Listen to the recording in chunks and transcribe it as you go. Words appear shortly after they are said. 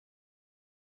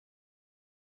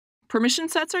Permission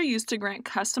sets are used to grant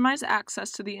customized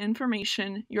access to the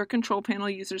information your control panel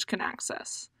users can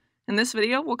access. In this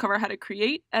video, we'll cover how to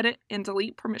create, edit, and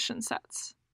delete permission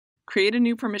sets. Create a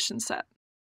new permission set.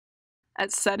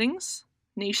 At Settings,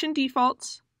 Nation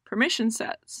Defaults, Permission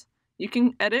Sets, you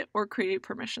can edit or create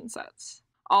permission sets.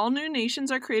 All new nations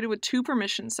are created with two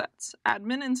permission sets,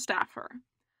 admin and staffer.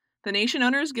 The nation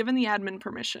owner is given the admin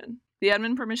permission. The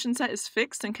admin permission set is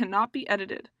fixed and cannot be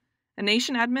edited. A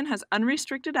nation admin has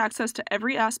unrestricted access to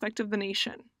every aspect of the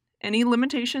nation. Any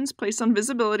limitations placed on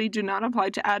visibility do not apply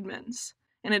to admins.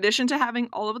 In addition to having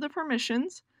all of the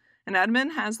permissions, an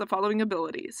admin has the following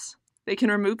abilities. They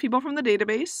can remove people from the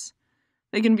database.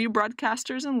 They can view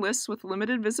broadcasters and lists with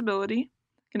limited visibility,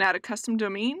 can add a custom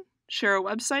domain, share a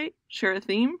website, share a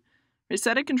theme,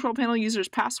 reset a control panel user's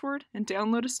password, and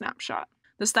download a snapshot.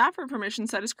 The staffer permission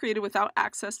set is created without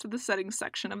access to the settings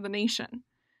section of the nation.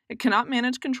 It cannot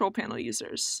manage control panel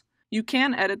users. You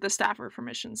can edit the staffer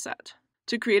permission set.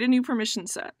 To create a new permission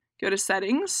set, go to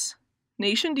Settings,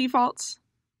 Nation Defaults,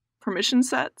 Permission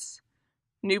Sets,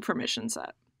 New Permission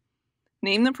Set.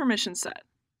 Name the permission set.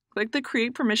 Click the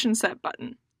Create Permission Set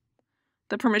button.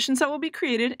 The permission set will be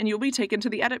created and you'll be taken to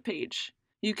the Edit page.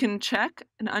 You can check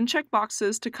and uncheck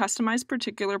boxes to customize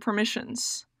particular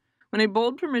permissions. When a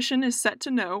bold permission is set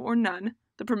to No or None,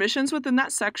 the permissions within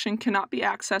that section cannot be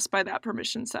accessed by that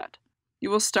permission set.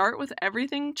 You will start with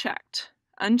everything checked.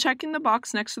 Unchecking the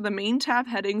box next to the main tab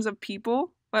headings of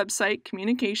People, Website,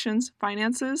 Communications,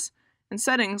 Finances, and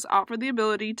Settings offer the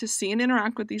ability to see and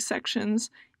interact with these sections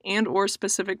and/or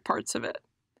specific parts of it.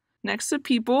 Next to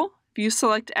People, if you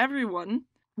select Everyone,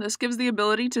 this gives the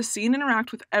ability to see and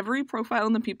interact with every profile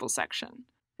in the People section.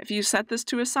 If you set this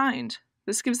to Assigned,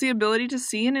 this gives the ability to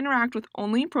see and interact with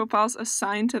only profiles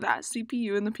assigned to that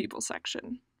CPU in the People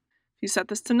section. If you set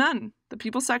this to None, the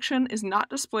People section is not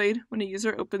displayed when a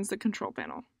user opens the control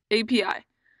panel. API.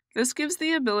 This gives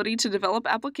the ability to develop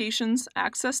applications,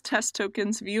 access test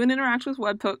tokens, view and interact with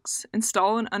webhooks,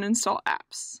 install and uninstall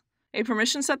apps. A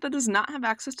permission set that does not have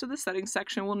access to the settings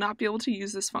section will not be able to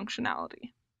use this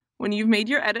functionality. When you've made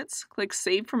your edits, click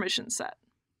Save Permission Set.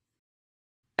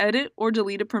 Edit or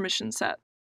delete a permission set.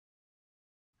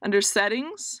 Under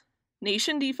Settings,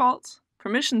 Nation Defaults,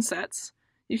 Permission Sets,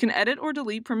 you can edit or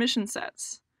delete permission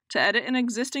sets. To edit an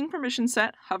existing permission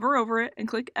set, hover over it and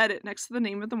click Edit next to the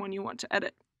name of the one you want to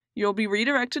edit. You'll be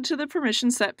redirected to the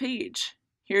permission set page.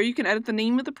 Here you can edit the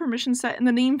name of the permission set in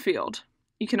the name field.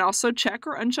 You can also check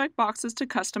or uncheck boxes to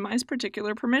customize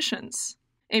particular permissions.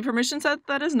 A permission set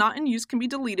that is not in use can be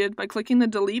deleted by clicking the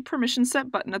Delete Permission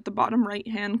Set button at the bottom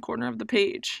right-hand corner of the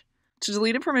page. To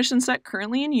delete a permission set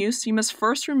currently in use, you must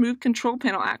first remove control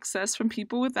panel access from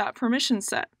people with that permission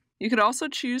set. You could also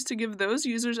choose to give those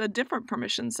users a different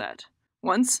permission set.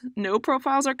 Once no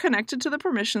profiles are connected to the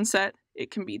permission set,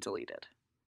 it can be deleted.